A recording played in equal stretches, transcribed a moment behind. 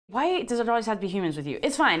Why does it always have to be humans with you?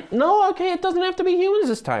 It's fine. No, okay, it doesn't have to be humans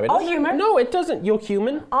this time. I'll humor. No, it doesn't. You'll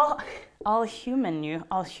human. I'll human you.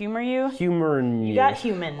 I'll humor you. Humor you. You got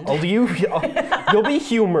humaned. You'll be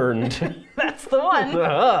humored. That's the one.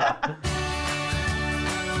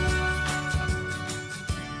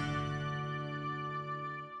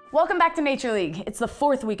 Welcome back to Nature League. It's the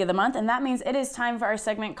 4th week of the month, and that means it is time for our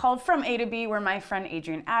segment called From A to B, where my friend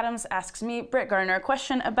Adrian Adams asks me, Brit Garner, a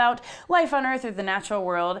question about life on Earth or the natural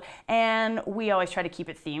world, and we always try to keep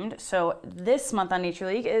it themed. So this month on Nature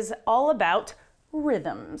League is all about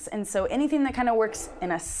rhythms. And so anything that kind of works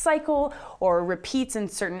in a cycle or repeats in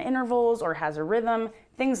certain intervals or has a rhythm,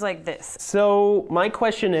 things like this. So my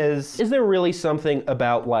question is there really something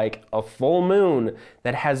about like a full moon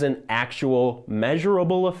that has an actual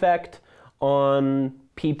measurable effect on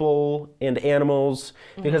people and animals?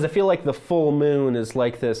 Because I feel like the full moon is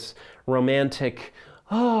like this romantic,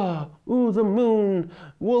 the moon,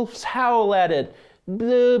 wolves howl at it,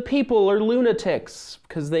 the people are lunatics,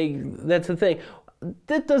 because that's the thing.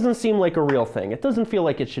 That doesn't seem like a real thing. It doesn't feel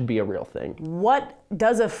like it should be a real thing. What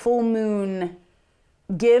does a full moon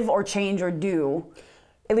give or change or do,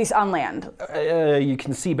 at least on land? You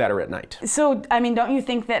can see better at night. So, I mean, don't you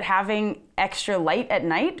think that having extra light at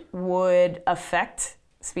night would affect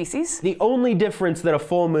species? The only difference that a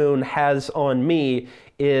full moon has on me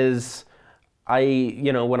is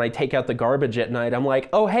when I take out the garbage at night, I'm like,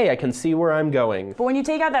 oh, hey, I can see where I'm going. But when you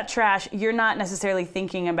take out that trash, you're not necessarily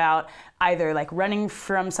thinking about either like running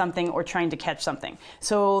from something or trying to catch something.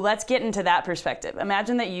 So let's get into that perspective.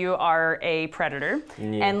 Imagine that you are a predator,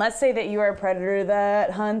 and let's say that you are a predator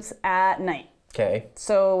that hunts at night. Okay.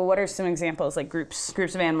 So what are some examples, like groups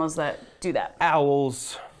of animals that do that?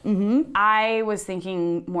 Owls. I was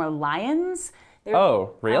thinking more lions.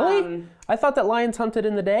 Oh, really? I thought that lions hunted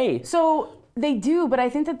in the day. So they do, but I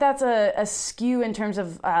think that that's a skew in terms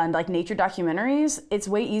of like nature documentaries. It's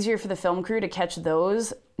way easier for the film crew to catch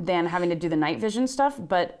those than having to do the night vision stuff.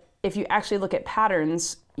 But if you actually look at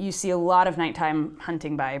patterns, you see a lot of nighttime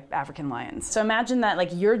hunting by African lions. So imagine that like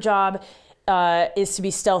your job is to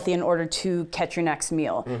be stealthy in order to catch your next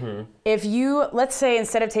meal. If you, let's say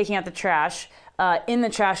instead of taking out the trash, in the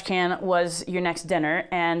trash can was your next dinner,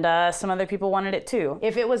 and some other people wanted it too.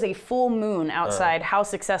 If it was a full moon outside, how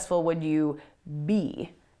successful would you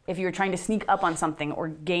be if you were trying to sneak up on something or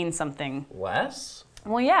gain something? Less?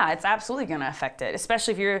 Well, yeah, it's absolutely going to affect it,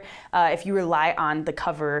 especially if you rely on the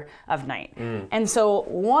cover of night. And so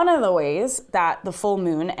one of the ways that the full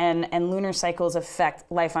moon and lunar cycles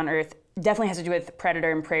affect life on Earth definitely has to do with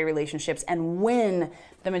predator and prey relationships and when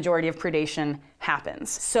the majority of predation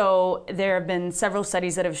happens. So there have been several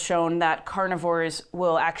studies that have shown that carnivores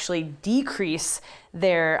will actually decrease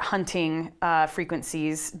their hunting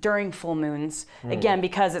frequencies during full moons. Again,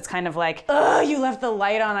 because it's kind of like, oh, you left the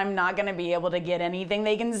light on, I'm not gonna be able to get anything,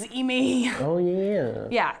 they can see me. Oh yeah.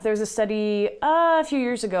 Yeah, there was a study a few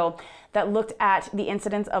years ago that looked at the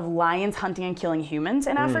incidence of lions hunting and killing humans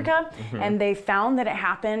in Africa, and they found that it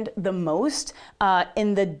happened the most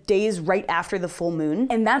in the days right after the full moon.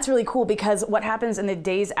 And that's really cool because what happens in the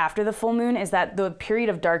days after the full moon is that the period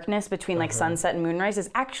of darkness between like sunset and moonrise is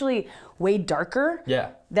actually way darker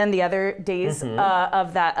than the other days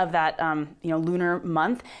of that lunar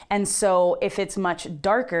month. And so if it's much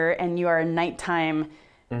darker and you are a nighttime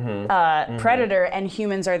predator and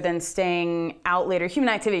humans are then staying out later, human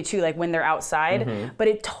activity too, like when they're outside, but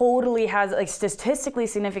it totally has like statistically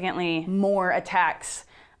significantly more attacks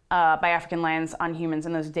by African lions on humans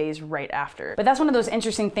in those days right after. But that's one of those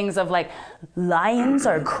interesting things of like, lions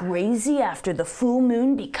are crazy after the full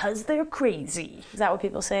moon because they're crazy. Is that what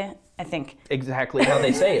people say? I think. Exactly how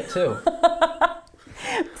they say it too.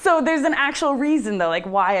 So there's an actual reason though, like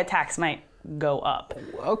why attacks might go up.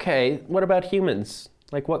 Okay, what about humans?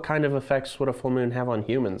 Like, what kind of effects would a full moon have on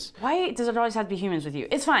humans? Why does it always have to be humans with you?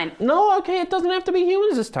 It's fine. No, okay, it doesn't have to be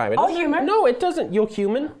humans this time. I'll humor. No, it doesn't. You'll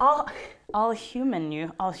human. I'll human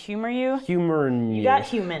you. I'll humor you. Humor you. You got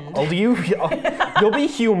humaned. You'll be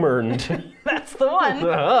humored. That's the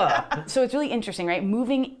one. So it's really interesting, right?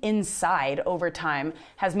 Moving inside over time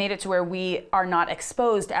has made it to where we are not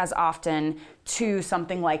exposed as often to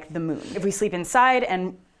something like the moon. If we sleep inside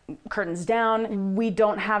and curtains down, we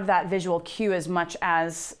don't have that visual cue as much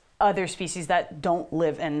as other species that don't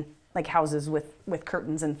live in like houses with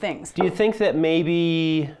curtains and things. Do you think that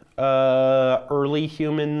maybe early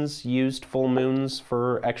humans used full moons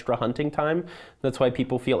for extra hunting time? That's why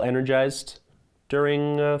people feel energized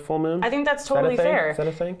during full moon? I think that's totally fair. Is that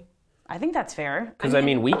a thing? I think that's fair. Because I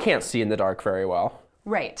mean, we can't see in the dark very well.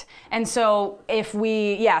 Right. And so if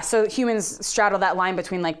so humans straddle that line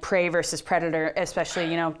between like prey versus predator,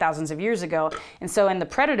 especially, thousands of years ago. And so in the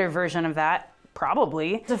predator version of that,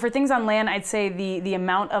 probably. So for things on land, I'd say the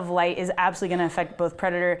amount of light is absolutely going to affect both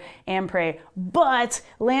predator and prey. But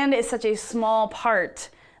land is such a small part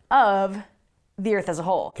of the Earth as a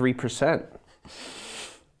whole. 3%.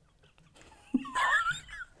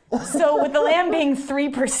 So with the land being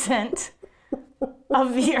 3%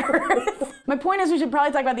 of the Earth, my point is we should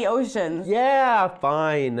probably talk about the oceans. Yeah,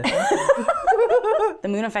 fine. The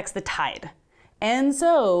moon affects the tide. And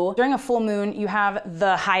so during a full moon, you have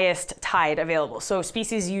the highest tide available. So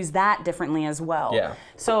species use that differently as well. Yeah.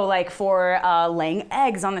 So like for laying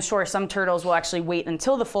eggs on the shore, some turtles will actually wait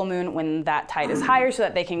until the full moon when that tide is higher so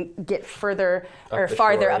that they can get further or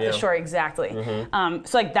farther up the shore. Exactly. So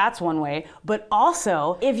like that's one way. But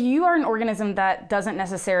also, if you are an organism that doesn't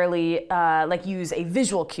necessarily like use a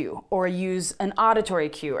visual cue or use an auditory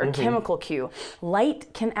cue or chemical cue,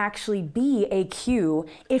 light can actually be a cue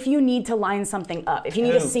if you need to line something up, if you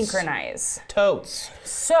need to synchronize. Totes.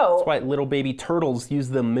 So that's why little baby turtles use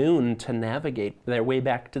the moon to navigate their way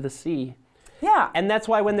back to the sea. Yeah. And that's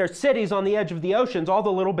why when there's cities on the edge of the oceans, all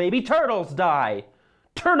the little baby turtles die.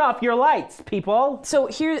 Turn off your lights, people. So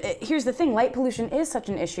here's the thing, light pollution is such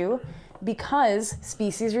an issue because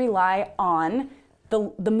species rely on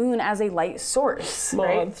the moon as a light source.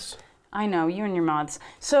 Moths. Right? I know, you and your moths.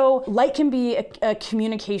 So light can be a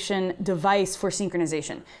communication device for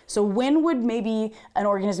synchronization. So when would maybe an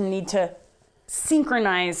organism need to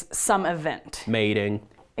synchronize some event? Mating.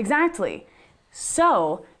 Exactly.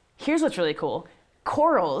 So here's what's really cool.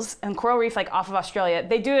 Corals and coral reef, like off of Australia,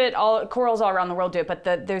 they do it corals all around the world do it, but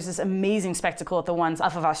there's this amazing spectacle at the ones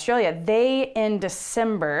off of Australia. They, in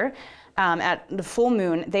December, at the full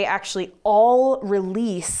moon, they actually all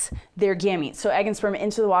release their gametes, so egg and sperm,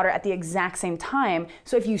 into the water at the exact same time.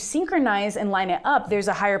 So if you synchronize and line it up, there's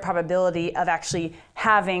a higher probability of actually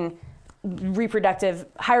having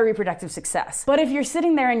higher reproductive success. But if you're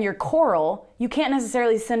sitting there in your coral, you can't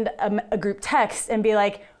necessarily send a group text and be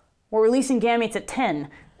like, we're releasing gametes at 10.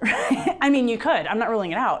 I mean, you could. I'm not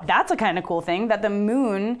ruling it out. That's a kind of cool thing that the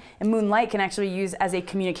moon and moonlight can actually use as a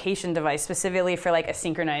communication device, specifically for like a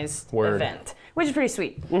synchronized event, which is pretty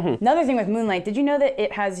sweet. Another thing with moonlight, did you know that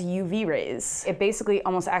it has UV rays? It basically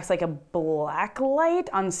almost acts like a black light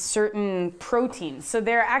on certain proteins. So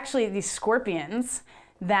there are actually these scorpions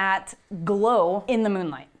that glow in the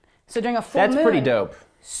moonlight. So during a full moon. That's pretty dope.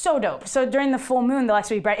 So dope. So during the full moon, they'll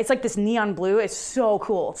actually be bright. It's like this neon blue. It's so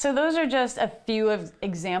cool. So those are just a few of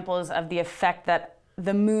examples of the effect that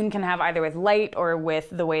the moon can have either with light or with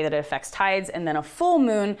the way that it affects tides. And then a full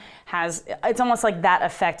moon it's almost like that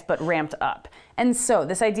effect, but ramped up. And so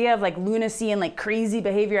this idea of like lunacy and like crazy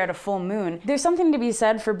behavior at a full moon, there's something to be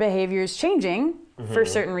said for behaviors changing for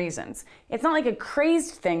certain reasons. It's not like a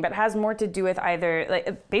crazed thing, but has more to do with either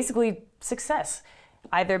like basically success,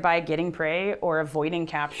 either by getting prey or avoiding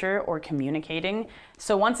capture or communicating.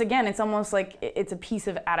 So once again, it's almost like it's a piece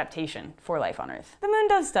of adaptation for life on Earth. The moon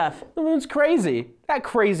does stuff. The moon's crazy. That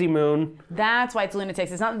crazy moon. That's why it's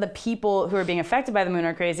lunatics. It's not that the people who are being affected by the moon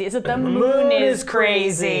are crazy, it's that the moon is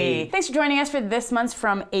crazy. Thanks for joining us for this month's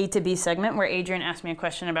From A to B segment, where Adrian asked me a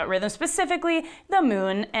question about rhythm, specifically the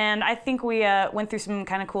moon. And I think we went through some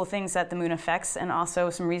kind of cool things that the moon affects and also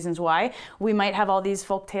some reasons why we might have all these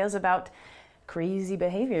folk tales about crazy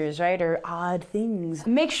behaviors, right? Or odd things.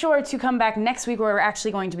 Make sure to come back next week where we're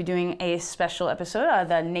actually going to be doing a special episode of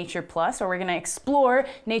the Nature Plus, where we're going to explore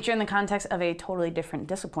nature in the context of a totally different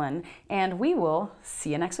discipline. And we will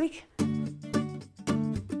see you next week.